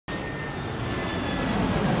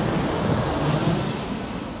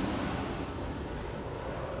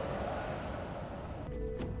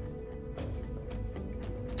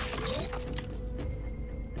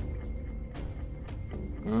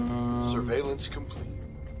Balance complete.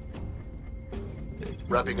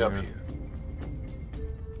 Wrapping up here.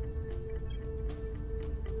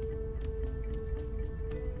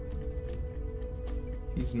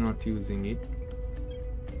 He's not using it.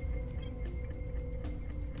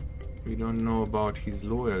 We don't know about his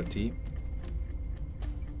loyalty.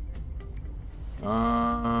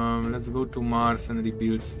 Let's go to Mars and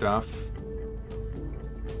rebuild stuff.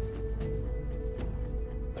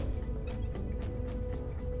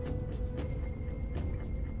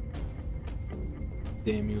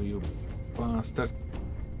 Damn you, you bastard.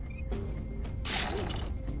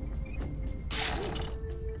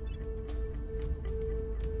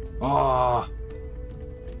 Ah!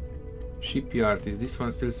 Shipyard, is this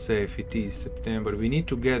one still safe? It is September. We need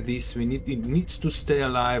to get this. It needs to stay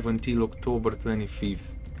alive until October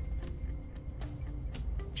 25th.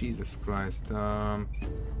 Jesus Christ.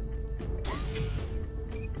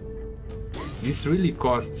 This really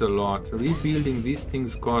costs a lot. Rebuilding these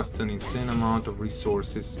things costs an insane amount of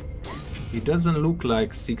resources. It doesn't look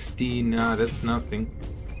like 16, that's nothing.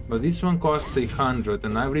 But this one costs 100,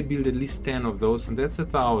 and I rebuild at least 10 of those, and that's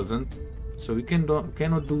 1,000. So we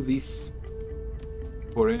cannot do this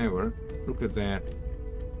forever. Look at that.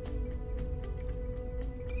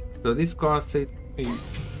 So this costs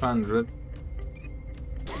 800.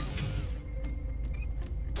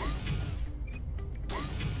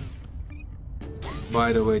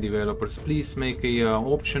 By the way, developers, please make a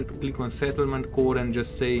option to click on settlement core and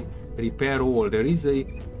just say repair all. There is a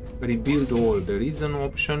rebuild all. There is an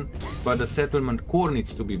option, but the settlement core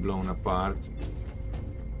needs to be blown apart.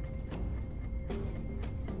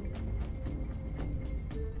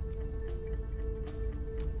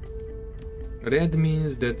 Red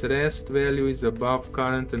means that rest value is above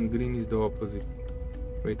current and green is the opposite.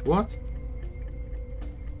 Wait, what?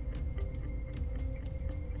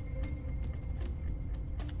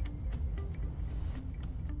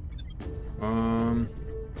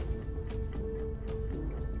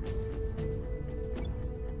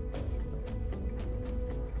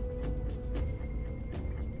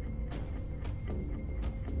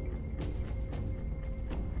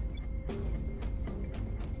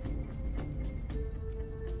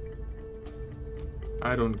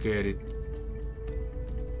 I don't get it.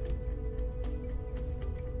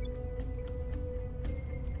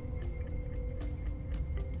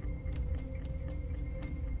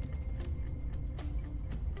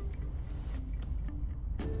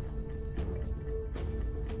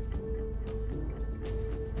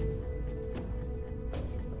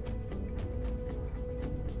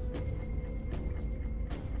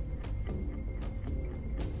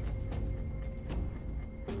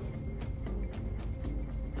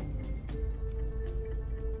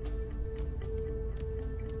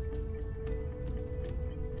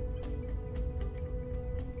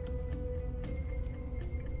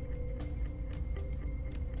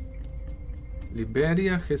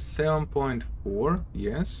 Liberia has 7.4,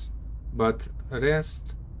 yes, but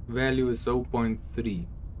rest value is 0.3.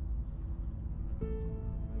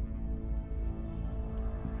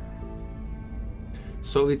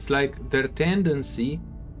 So it's like their tendency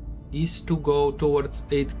is to go towards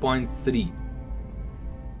 8.3.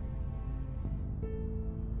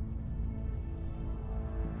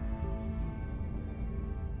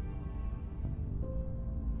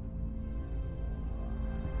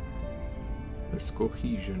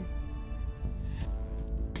 Cohesion.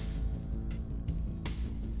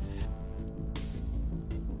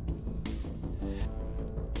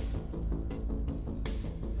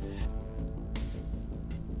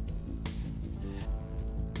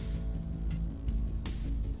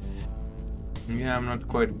 Yeah, I'm not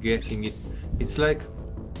quite getting it. It's like,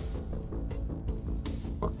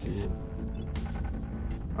 fuck you.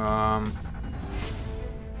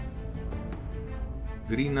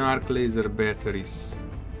 Green arc laser batteries.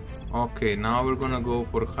 Okay, now we're gonna go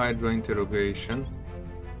for Hydra interrogation.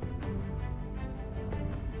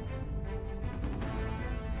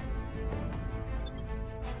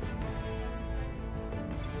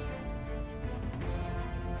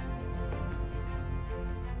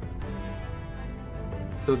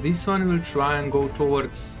 So this one will try and go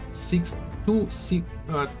towards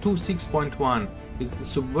 6.1. It's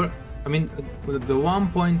subvert. I mean, the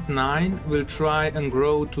 1.9 will try and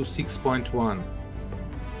grow to 6.1.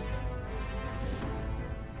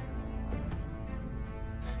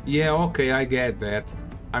 Yeah, okay, I get that.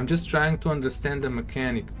 I'm just trying to understand the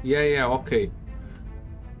mechanic. Yeah, okay.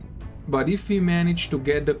 But if we manage to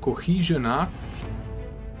get the cohesion up,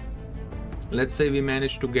 let's say we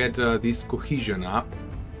manage to get this cohesion up,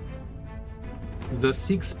 the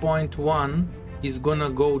 6.1 is gonna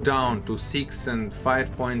go down to 6 and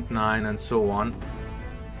 5.9 and so on.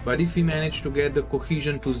 But if we manage to get the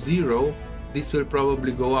cohesion to 0, this will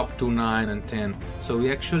probably go up to 9 and 10. So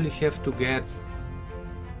we actually have to get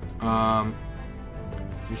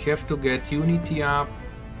unity up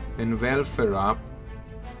and welfare up,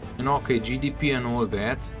 and okay, GDP and all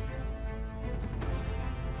that.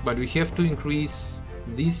 But we have to increase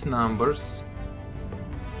these numbers.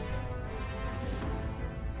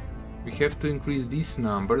 We have to increase these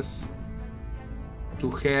numbers to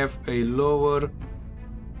have a lower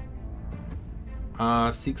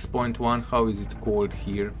 6.1, how is it called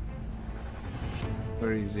here?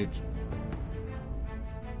 Where is it?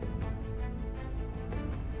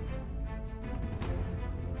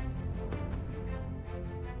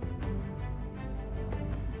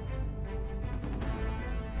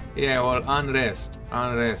 Yeah, well, unrest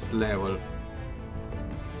level.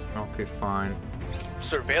 Okay, fine.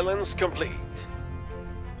 Surveillance complete.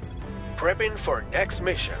 Prepping for next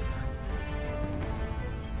mission.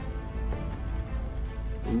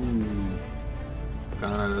 Ooh.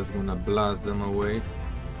 Canada's gonna blast them away.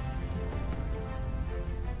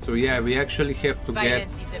 So yeah, we actually have to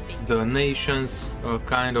get the nations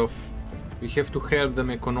kind of... We have to help them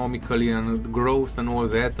economically and growth and all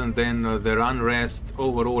that, and then their unrest,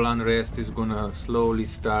 overall unrest, is gonna slowly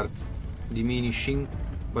start diminishing.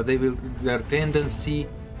 But their tendency,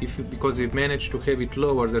 because we've managed to have it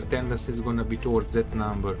lower, their tendency is gonna be towards that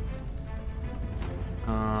number.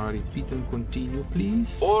 Repeat and continue,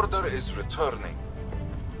 please. Order is returning.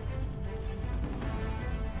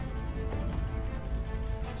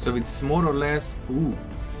 So it's more or less,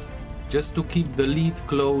 just to keep the lead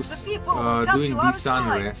close, doing these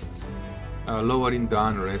unrests, lowering the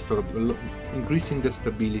unrest or increasing the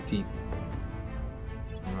stability.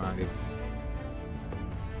 Right.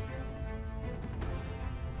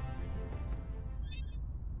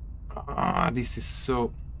 This is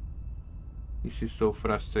so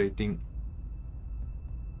frustrating.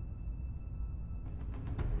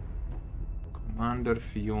 Commander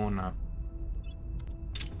Fiona.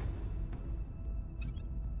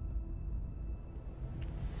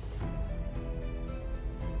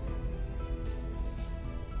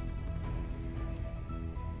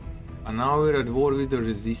 And now we're at war with the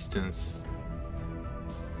resistance.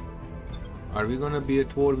 Are we gonna be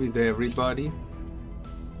at war with everybody?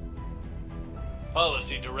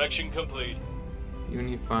 Policy direction complete.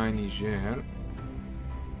 Unify Niger.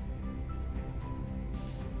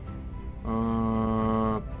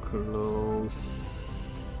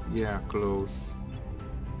 Close. Yeah, close.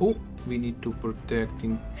 Oh, we need to protect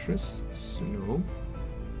interests. No.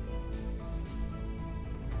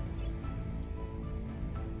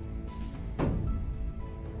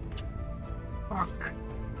 Fuck.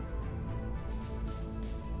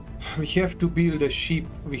 We have to build a ship.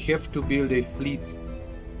 We have to build a fleet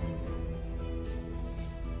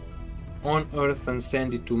on Earth and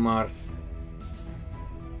send it to Mars.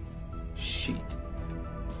 Shit.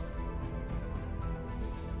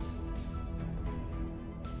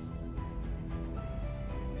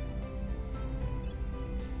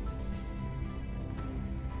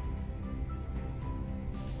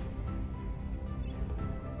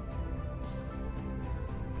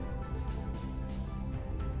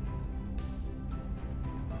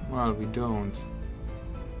 Well, we don't.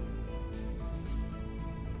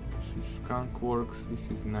 This is Skunk Works,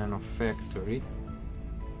 this is Nano Factory.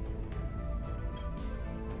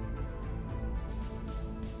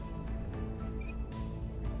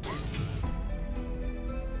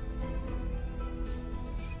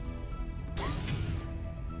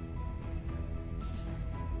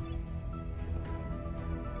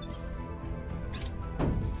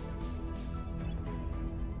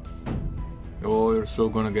 Oh, you're so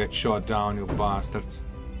gonna get shot down, you bastards.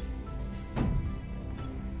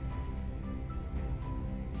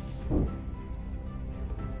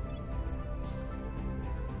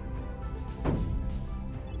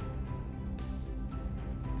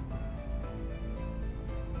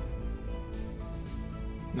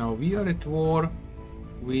 Now we are at war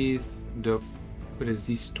with the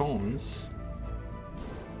Resistance.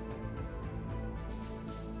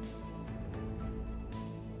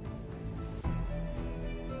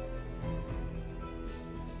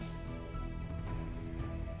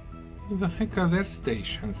 Who the heck are their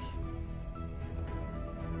stations?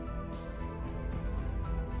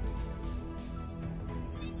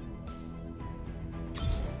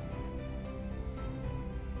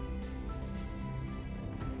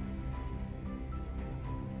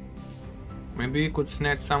 Maybe we could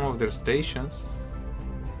snatch some of their stations.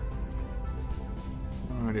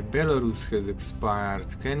 The Belarus has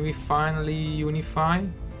expired. Can we finally unify?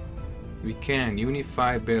 We can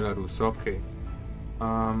unify Belarus. Okay.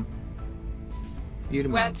 Irma,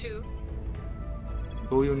 Where to?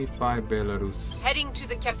 go unify Belarus. Heading to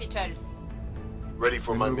the capital. Ready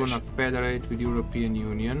for And my we're gonna mission. federate with European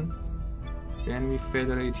Union. Can we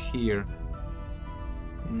federate here?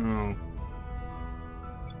 No.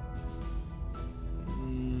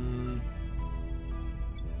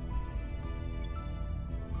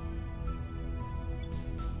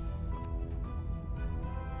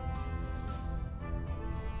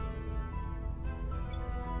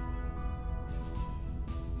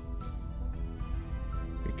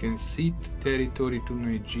 We can cede territory to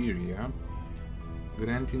Nigeria.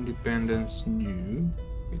 Grant independence new.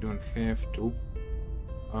 We don't have to.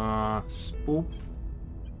 Spoop.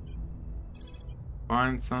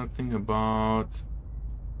 Find something about...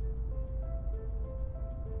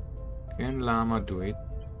 Can Llama do it?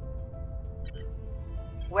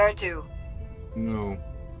 Where to? No.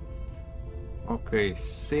 Okay,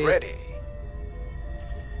 save. Ready.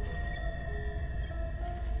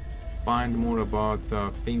 Find more about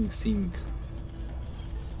things Inc.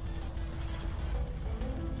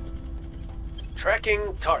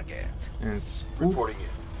 Tracking target. And spoop. Reporting in.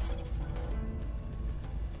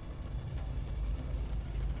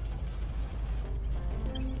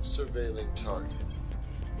 Surveilling target.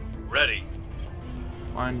 Ready.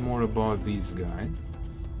 Find more about this guy.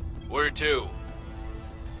 Where to?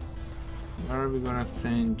 Where are we gonna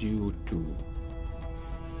send you to?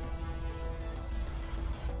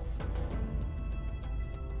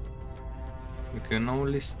 We can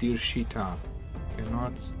only steer shit up.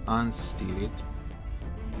 Cannot unsteer it.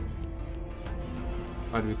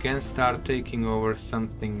 But we can start taking over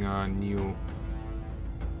something new.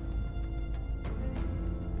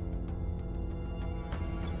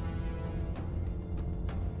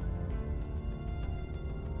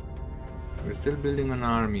 We're still building an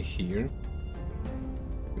army here,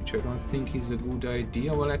 which I don't think is a good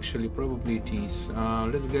idea. Well, actually, probably it is.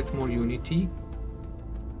 Let's get more unity,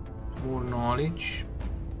 more knowledge.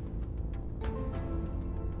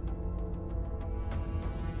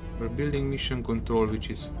 We're building mission control, which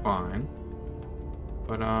is fine.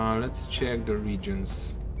 But let's check the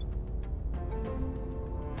regions.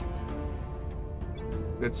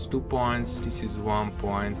 That's 2 points, this is 1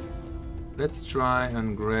 point. Let's try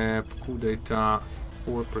and grab coup d'etat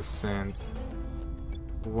 4%,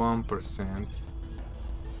 1%.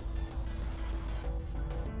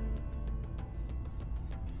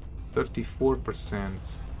 %34%,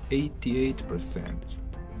 88%.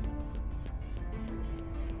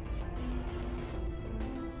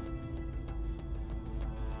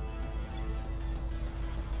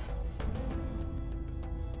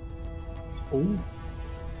 Oh,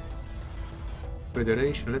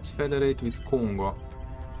 federation. Let's federate with Congo.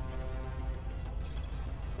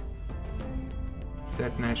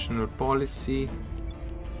 Set national policy.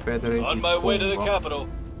 Federate On with my way to the Congo. capital.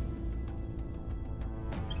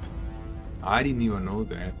 I didn't even know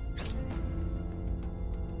that.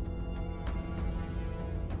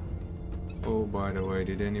 Oh, by the way,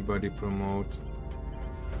 did anybody promote?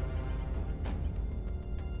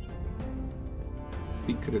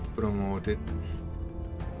 Secret promoted.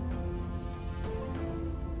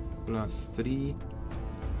 +3.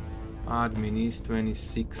 Admin is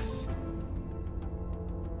 26.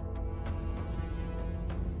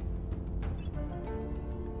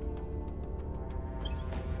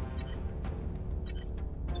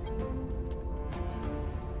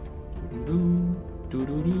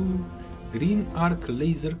 Green arc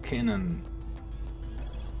laser cannon.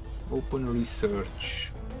 Open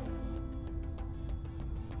research.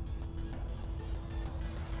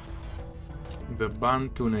 The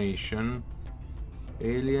Bantu nation.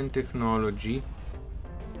 Alien technology.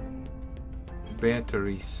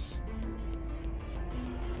 Batteries.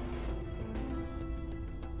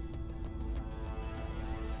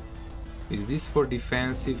 Is this for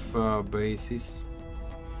defensive bases?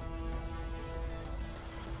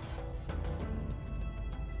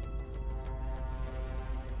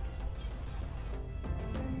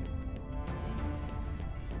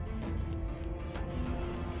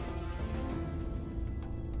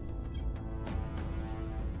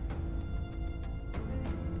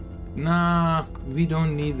 Nah, we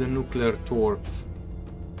don't need the nuclear torps.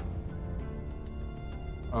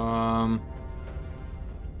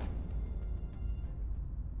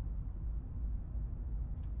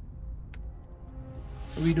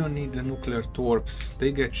 We don't need the nuclear torps.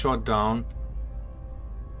 They get shot down.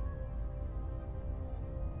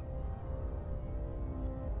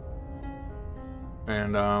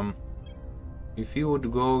 And If we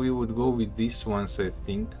would go with these ones, I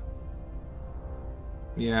think.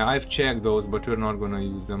 Yeah, I've checked those, but we're not gonna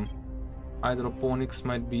use them. Hydroponics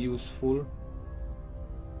might be useful.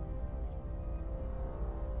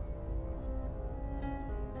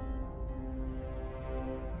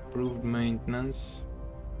 Improved maintenance.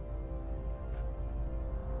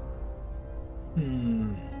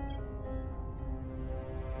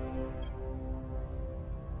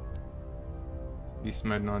 This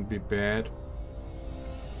might not be bad.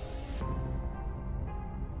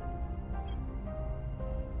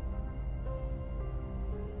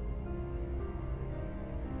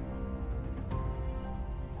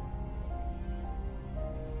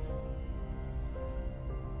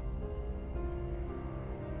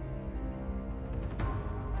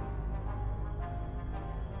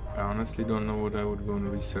 I honestly don't know what I would go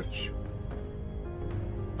and research.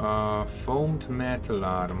 Foamed metal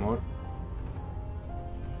armor.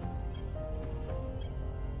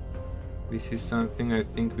 This is something I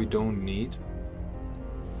think we don't need.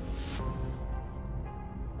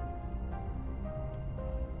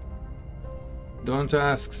 Don't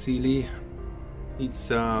ask, silly. It's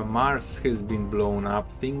Mars has been blown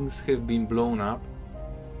up. Things have been blown up.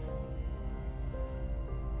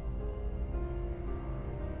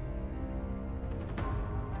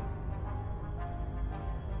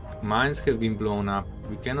 Mines have been blown up.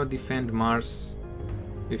 We cannot defend Mars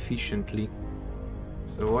efficiently.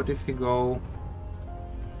 So what if we go...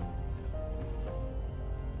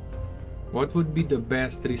 What would be the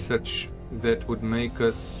best research that would make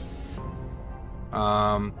us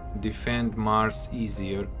defend Mars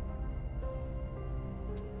easier?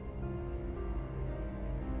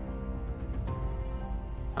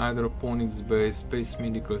 Hydroponics base, space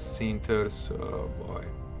medical centers, oh boy.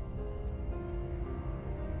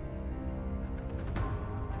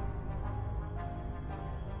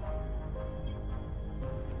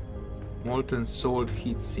 Molten salt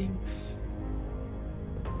heat sinks.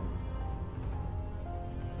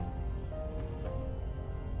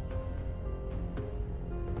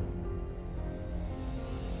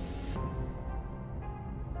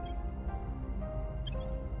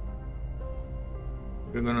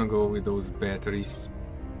 We're gonna go with those batteries.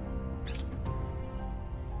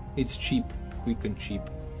 It's cheap, quick and cheap.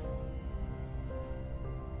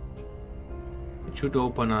 It should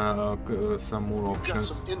open some more We've got options.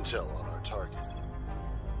 some intel on our target.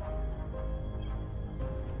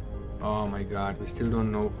 Oh my god, we still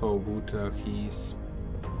don't know how good he is.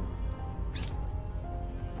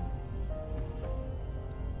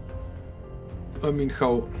 I mean,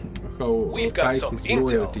 how We've got high some his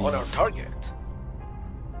intel loyalty on our is. target.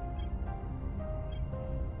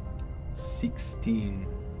 16.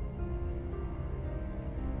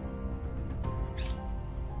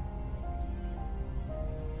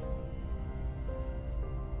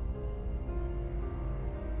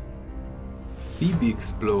 Phoebe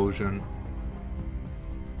explosion.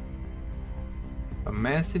 A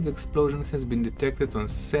massive explosion has been detected on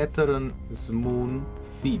Saturn's moon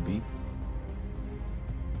Phoebe.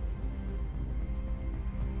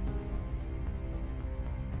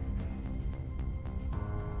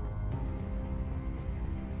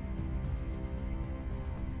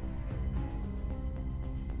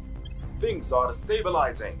 Things are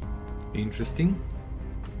stabilizing. Interesting.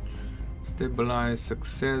 Stabilize,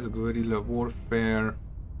 success, guerrilla warfare.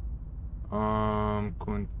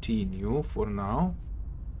 Continue for now.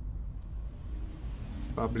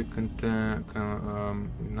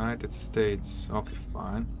 United States. Okay,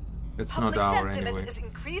 fine. That's not Public our sentiment anyway. is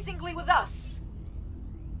increasingly with us.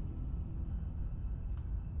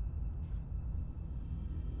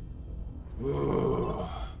 Ugh.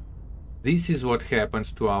 This is what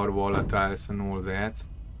happens to our volatiles and all that.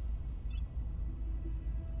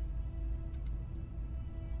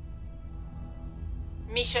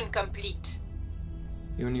 Mission complete.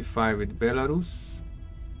 Unify with Belarus.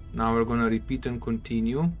 Now we're gonna repeat and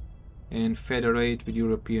continue and federate with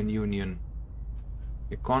European Union.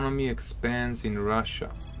 Economy expands in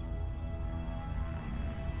Russia.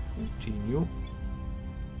 Continue.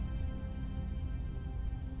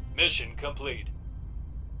 Mission complete.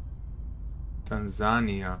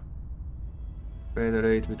 Tanzania.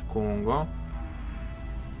 Federate with Congo.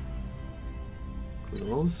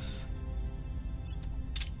 Close.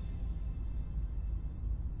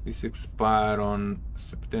 This expires on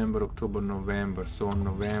September, October, November. So on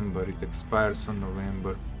November, it expires on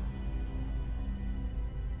November.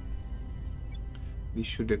 This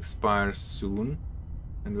should expire soon,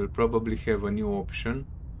 and we'll probably have a new option.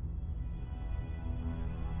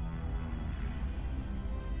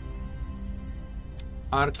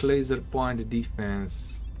 Arc laser point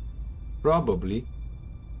defense. Probably.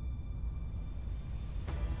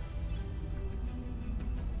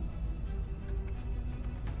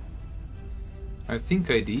 I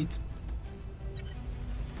think I did.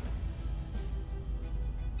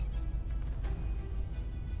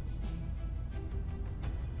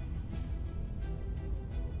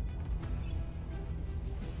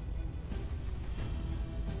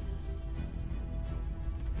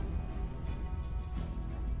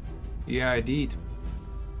 Yeah, I did.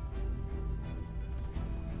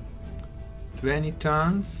 20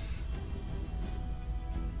 tons.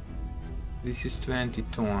 This is 20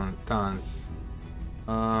 tons.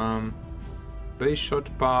 Base shot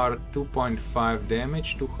power 2.5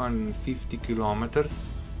 damage, 250 kilometers,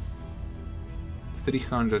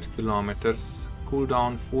 300 kilometers.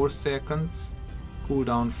 Cooldown 4 seconds,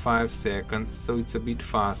 cooldown 5 seconds, so it's a bit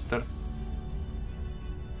faster.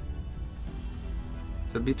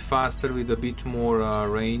 It's a bit faster with a bit more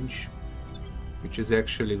range, which is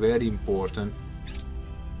actually very important.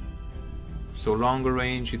 So longer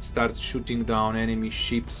range, it starts shooting down enemy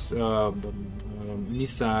ships,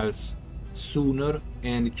 missiles sooner,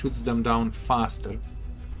 and it shoots them down faster.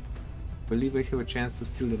 I believe I have a chance to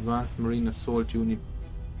steal the Advanced Marine Assault Unit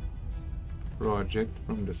project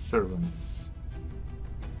from the servants.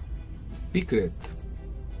 Secret.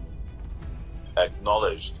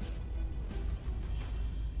 Acknowledged.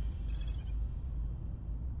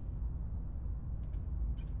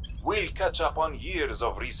 We'll catch up on years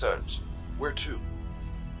of research. Where to?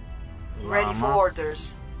 Ready for Llama.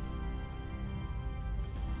 orders.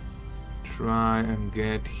 Try and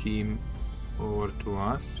get him over to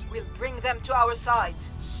us. We'll bring them to our side.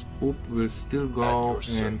 Spoop will still At go your and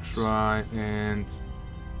service. try and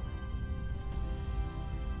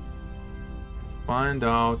find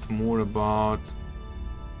out more about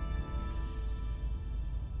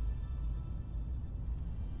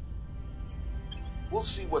We'll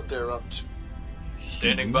see what they're up to.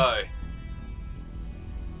 Standing by.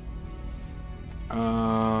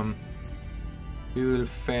 We will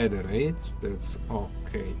federate, that's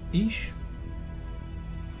okay-ish.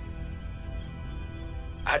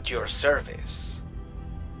 At your service.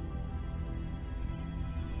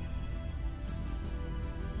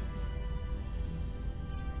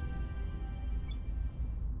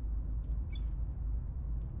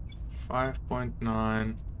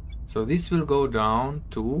 $5.9. So this will go down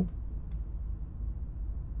to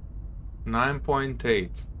 9.8.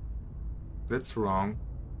 That's wrong.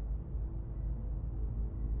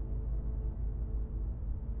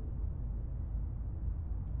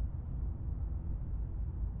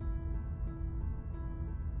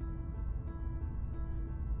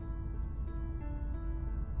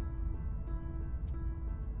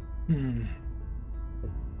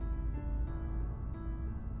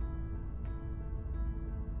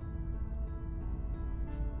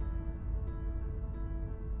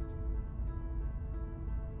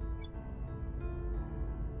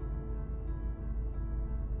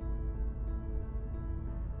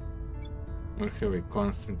 We have a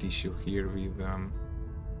constant issue here with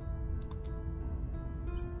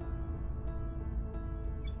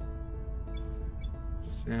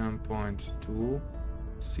 7.2,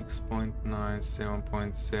 6.9,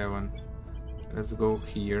 7.7. Let's go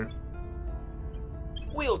here.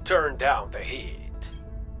 We'll turn down the heat.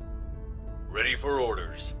 Ready for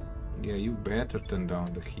orders. Yeah, you better turn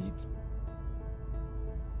down the heat.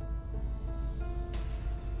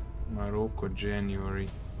 Morocco, January.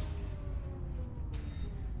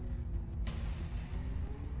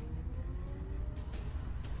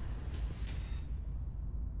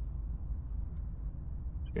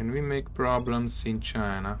 Can we make problems in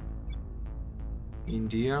China?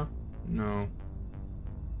 India? No.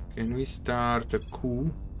 Can we start a coup?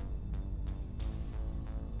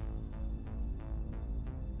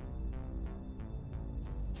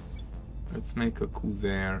 Let's make a coup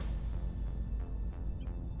there.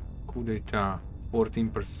 Coup d'etat,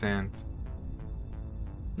 14%.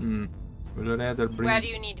 Would rather Where do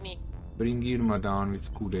you need me? bring Irma down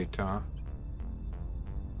with coup d'etat.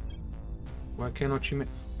 Why cannot she make...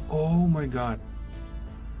 Oh my god.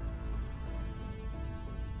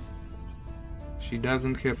 She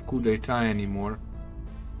doesn't have coup d'etat anymore.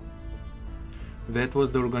 That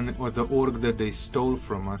was the org that they stole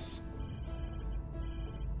from us.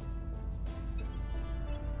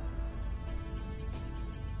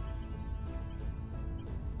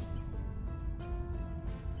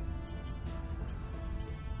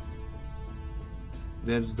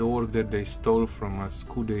 That's the org that they stole from us,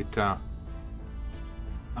 coup d'etat.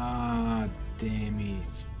 Ah, damn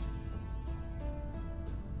it.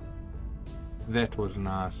 That was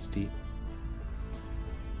nasty.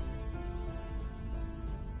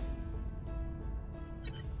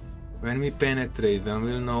 When we penetrate them,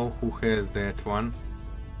 we'll know who has that one.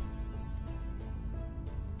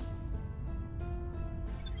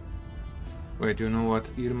 Wait, you know what?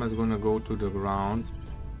 Irma's gonna go to the ground.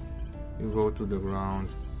 You go to the ground.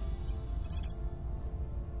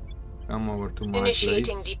 Come over to my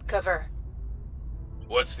Initiating place. deep cover.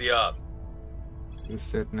 What's the op? You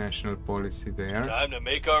set national policy there. Time to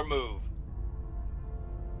make our move.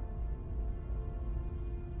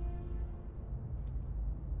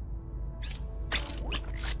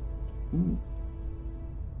 Ooh.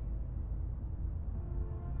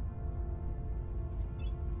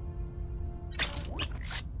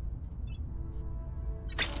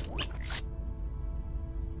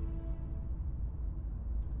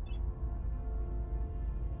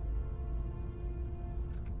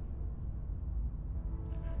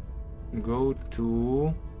 Go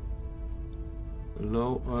to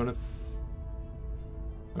low Earth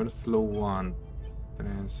low 1.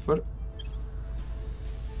 Transfer.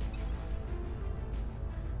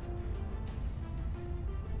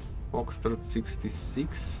 Foxtrot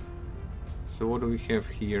 66. So what do we have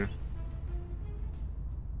here?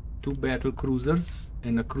 2 battle cruisers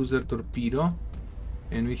and a cruiser torpedo,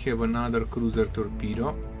 and we have another cruiser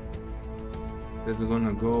torpedo that's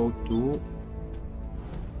gonna go to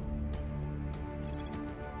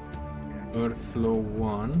Earth low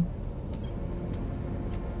 1.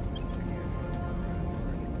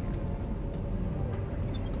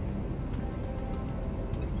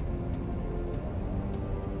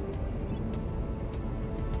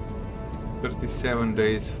 "37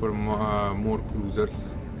 days for more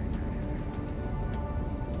cruisers."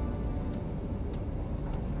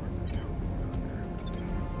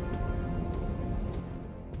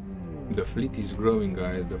 The fleet is growing,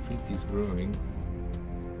 guys. The fleet is growing.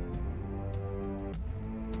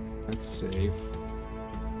 That's safe.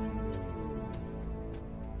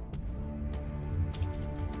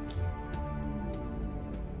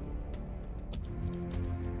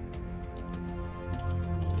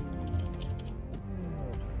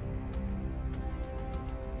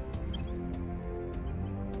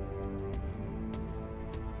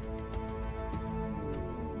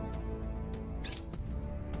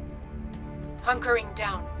 Hunkering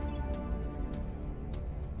down.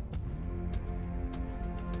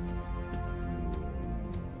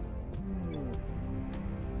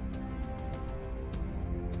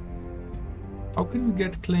 How can we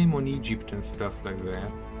get claim on Egypt and stuff like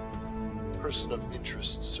that? Person of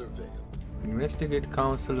interest surveilled. Investigate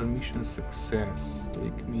counselor mission success.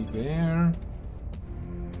 Take me there.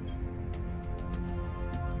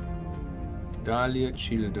 Dahlia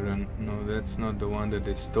children. No, that's not the one that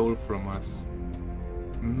they stole from us.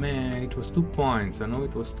 Man, it was 2 points. I know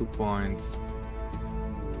it was 2 points.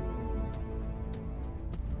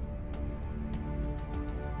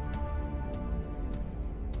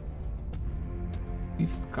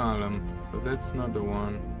 Fifth column, but that's not the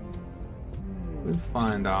one. We'll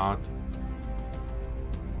find out.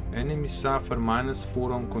 Enemy suffer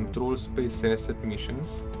 -4 on control space asset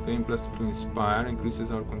missions. Claim +2 to inspire,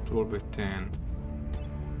 increases our control by 10.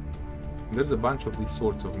 There's a bunch of these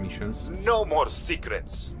sorts of missions. No more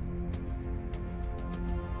secrets.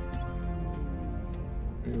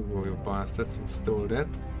 Here you go, you bastards, you stole that.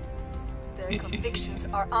 Their convictions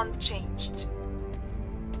are unchanged.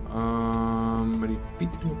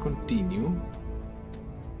 Repeat and continue.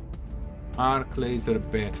 Arc laser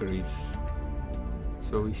batteries.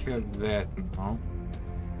 So we have that now.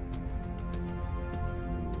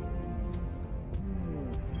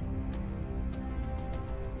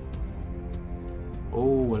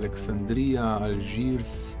 Oh, Alexandria,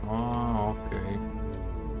 Algiers. Oh, okay.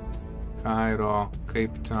 Cairo,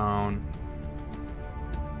 Cape Town.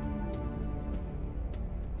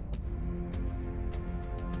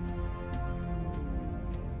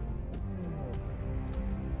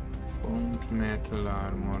 Found metal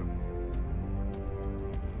armor.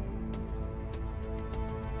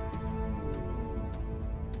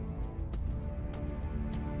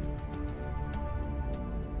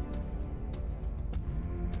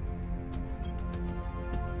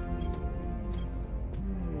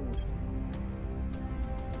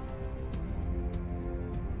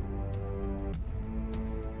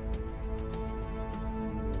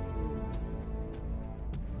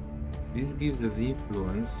 This gives us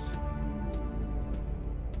influence.